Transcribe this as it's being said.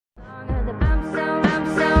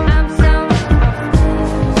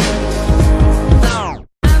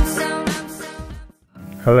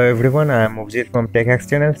Hello everyone, I am Ubuntu from TechHacks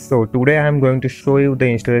channel. So today I am going to show you the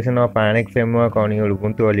installation of Ionic framework on your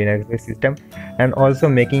Ubuntu or Linux based system, and also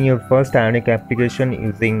making your first Ionic application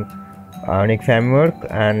using Ionic framework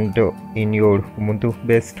and in your Ubuntu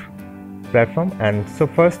based platform. And so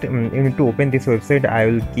first you need to open this website. I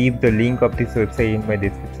will keep the link of this website in my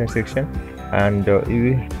description section, and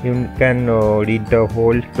you can read the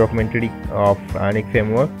whole documentary of Ionic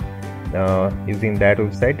framework using that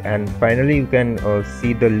website. And finally you can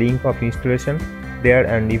see the link of installation there,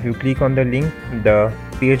 and if you click on the link, the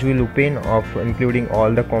page will open of including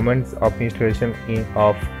all the commands of installation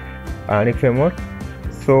of Ionic framework.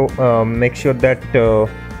 So make sure that you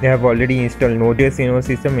have already installed nodeJs in your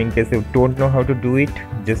system. In case you don't know how to do it,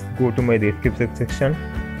 just go to my description section,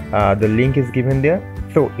 the link is given there.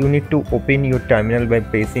 So you need to open your terminal by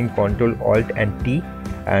pressing Ctrl Alt and T,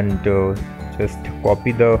 and just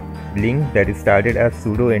copy the link that is started as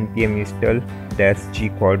sudo npm install -g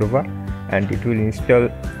Cordova, and it will install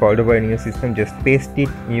Cordova in your system. Just paste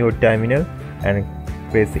it in your terminal and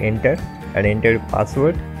press enter and enter your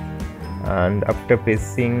password. And after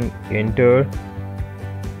pressing enter,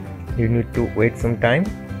 you need to wait some time,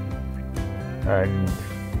 and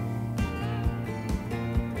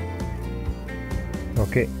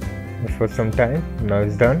okay, for some time. Now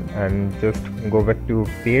it's done, and just go back to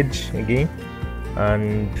page again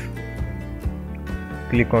and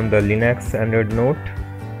click on the Linux Android Note,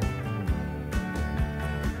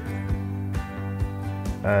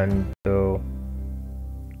 and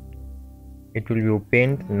it will be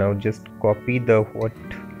opened. Now just copy the what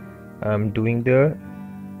I'm doing there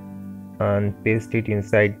and paste it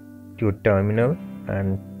inside your terminal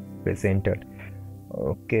and press enter.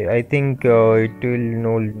 Okay, I think it will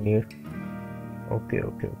no need. Okay,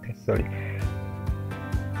 sorry.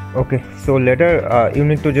 Okay, so later you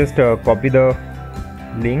need to just copy the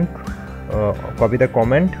link, copy the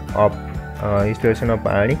comment of installation of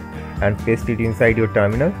Ionic and paste it inside your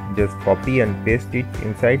terminal. Just copy and paste it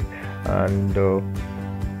inside, and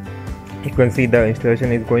you can see the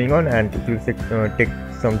installation is going on, and it will take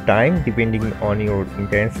some time depending on your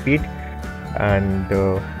internet speed, and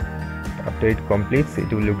after it completes,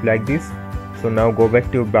 it will look like this. So now go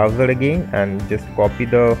back to your browser again and just copy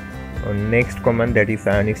the next command, that is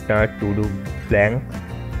ionic start to do blank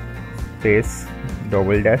space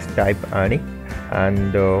 -- type ionic,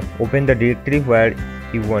 and open the directory where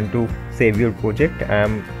you want to save your project. I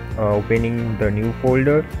am opening the new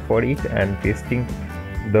folder for it and pasting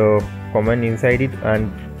the command inside it, and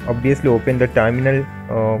obviously open the terminal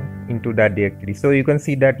into that directory. So you can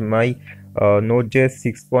see that my nodeJs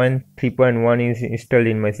 6.3.1 is installed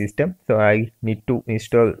in my system. So I need to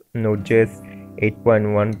install nodeJs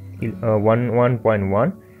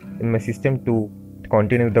 8.1.1 in my system to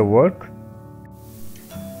continue the work.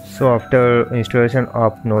 So after installation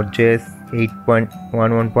of nodeJs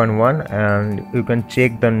 8.11.1, and you can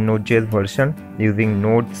check the nodeJs version using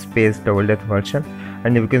node space -- version,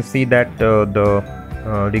 and you can see that the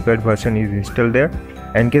required version is installed there.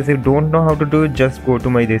 In case you don't know how to do it, just go to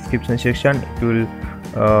my description section. It will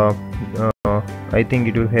I think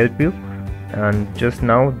it will help you. And just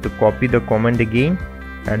now copy the command again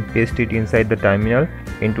and paste it inside the terminal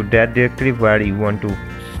into that directory where you want to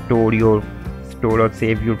store or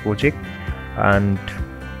save your project, and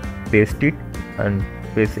paste it and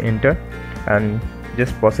press enter, and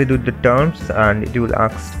just proceed with the terms, and it will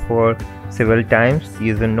ask for several times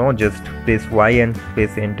yes and no. Just press Y and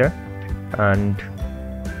press enter, and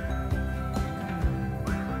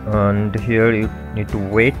here you need to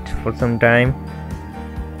wait for some time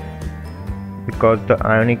because the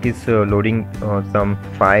Ionic is loading some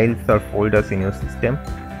files or folders in your system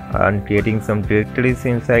and creating some directories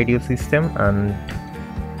inside your system,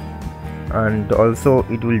 and also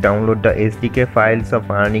it will download the SDK files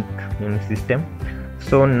of Ionic in the system.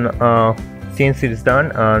 So since it is done,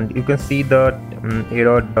 and you can see the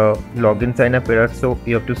error, the login sign up error, so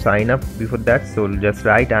you have to sign up before that. So just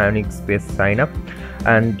write ionic space sign up,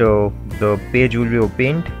 and the page will be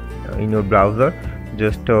opened in your browser.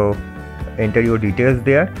 Just enter your details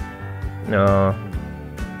there,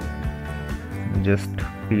 just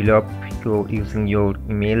fill up using your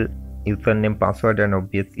email, username, password, and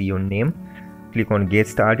obviously your name. Click on get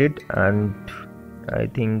started, and I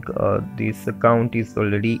think this account is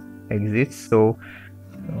already exists, so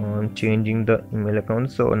I'm changing the email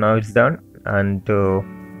account. So now it's done, and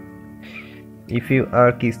if you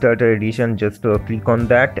are Kickstarter edition, just click on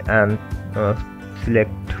that and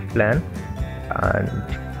select plan and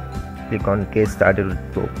click on get started with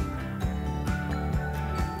Pro.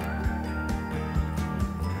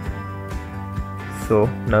 So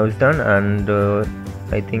now it's done, and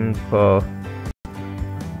I think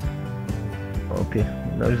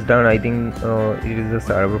now it's done. I think it is a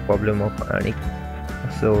server problem of ionic,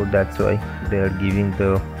 so that's why they are giving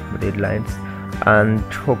the deadlines. And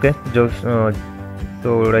okay, just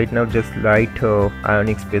so right now just write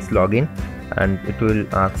ionic space login, and it will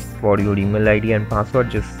ask for your email ID and password.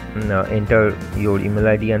 Just enter your email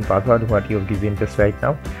ID and password what you have given just right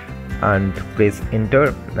now, and press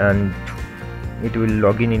enter, and it will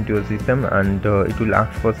log in into your system, and it will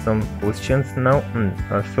ask for some questions now.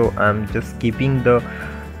 So I'm just keeping the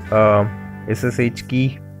SSH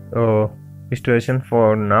key installation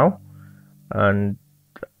for now, and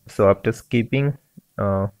so after skipping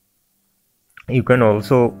you can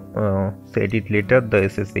also set it later, the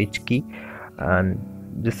SSH key, and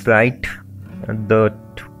just write the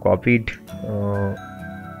copied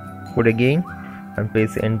code again and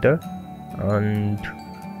press enter, and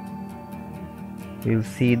you'll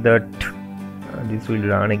see that this will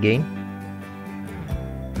run again,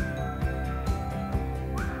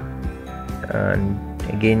 and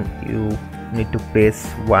again you need to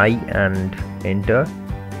press Y and enter.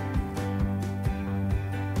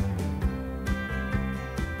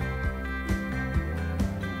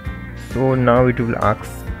 So now it will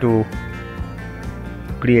ask to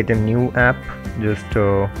create a new app. Just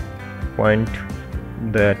point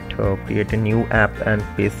that create a new app and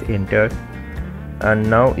press enter, and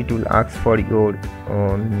now it will ask for your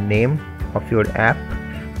name of your app.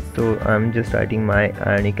 So I'm just writing my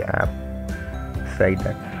ionic app beside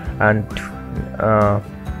that, and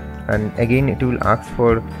again it will ask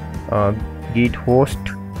for git host,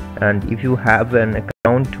 and if you have an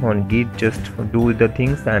account on git, just do the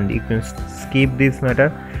things and you can skip this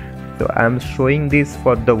matter. So I'm showing this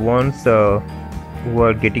for the ones who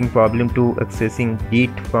are getting problem to accessing git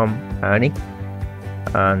from ionic,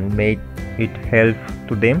 and make it help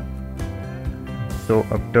to them. So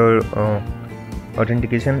after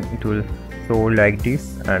authentication it will show like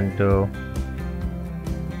this, and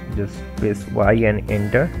just press Y and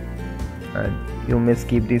enter, and you may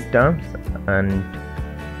skip these terms, and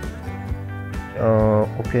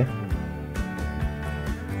okay,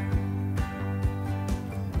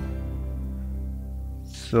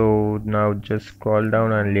 so now just scroll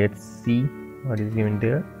down and let's see what is given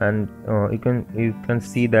there, and you can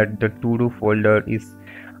see that the to-do folder is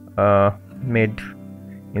made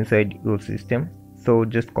inside your system. So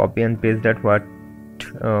just copy and paste that what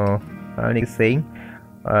ionic is saying,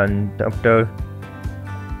 and after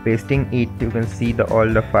pasting it you can see all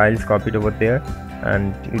the files copied over there,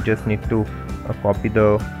 and you just need to copy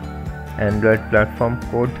the Android platform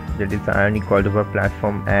code, that is ionic Cordova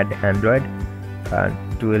platform add Android, and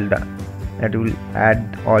it will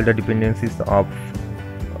add all the dependencies of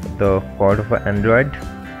the Cordova Android.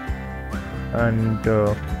 And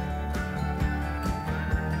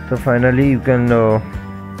so finally you can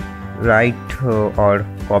write or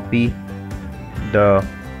copy the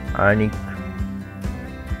ionic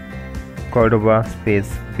Cordova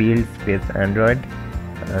space build space Android,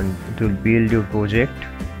 and it will build your project.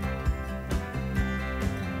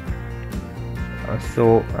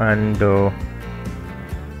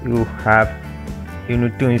 You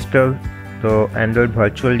need to install the Android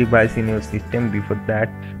virtual device in your system before that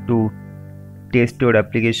to test your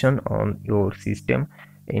application on your system.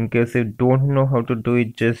 In case you don't know how to do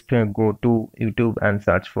it, just go to YouTube and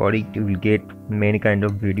search for it. You will get many kind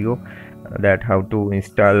of video that how to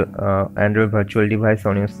install Android virtual device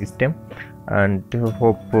on your system, and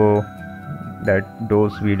hope that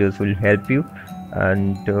those videos will help you.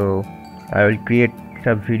 And I will create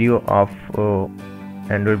a video of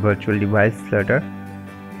Android virtual device later.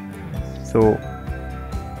 So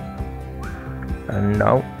and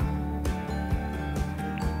now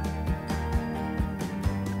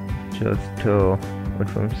just wait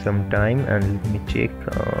for some time and let me check.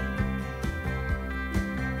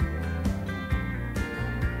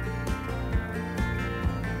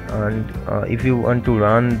 And if you want to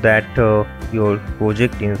run that your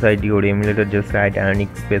project inside your emulator, just write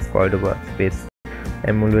ionic space Cordova space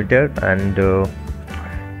emulator. And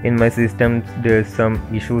in my system there's some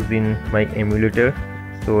issues in my emulator,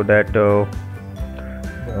 so that the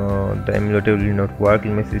emulator will not work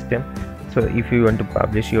in my system. So if you want to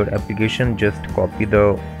publish your application, just copy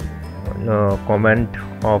the command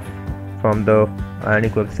from the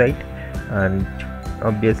ionic website, and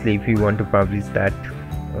obviously if you want to publish that,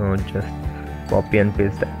 just copy and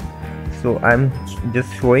paste that. So I'm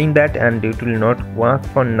just showing that, and it will not work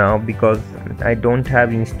for now because I don't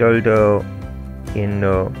have installed in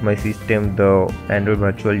my system the Android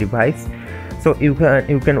virtual device. So you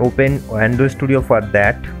can open Android Studio for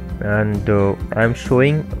that, and I'm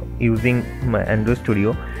showing using my Android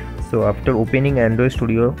Studio. So after opening Android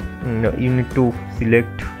Studio, you need to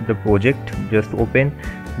select the project. Just open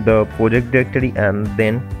the project directory and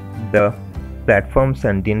then the platforms,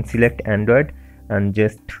 and then select Android and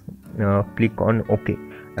just click on OK,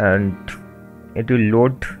 and it will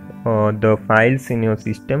load the files in your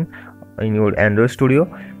system in your Android Studio.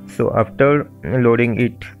 So after loading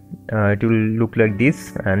it, it will look like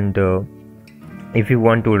this, and if you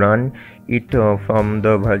want to run it from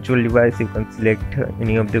the virtual device, you can select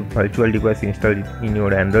any of the virtual device installed in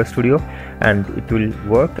your Android Studio and it will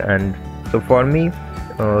work. And so for me,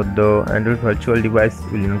 the Android virtual device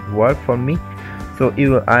will not work for me, so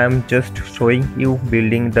I am just showing you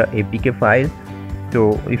building the APK file.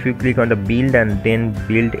 So if you click on the build and then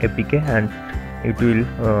build APK, and it will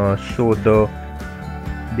show the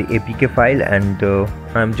APK file, and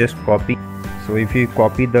I'm just copying. So if you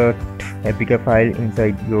copy the APK file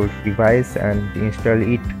inside your device and install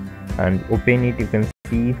it and open it, you can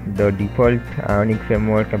see the default Ionic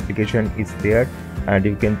framework application is there, and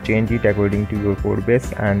you can change it according to your code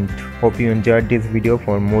base. And hope you enjoyed this video.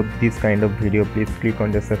 For more this kind of video, please click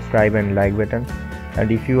on the subscribe and like button,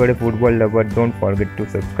 and if you are a football lover, don't forget to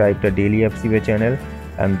subscribe the Daily FCB channel,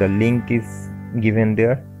 and the link is given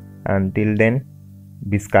there. Until then,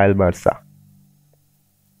 Biscal Barca.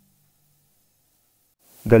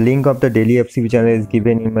 The link of the Daily FCB channel is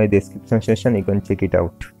given in my description section. You can check it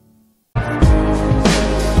out.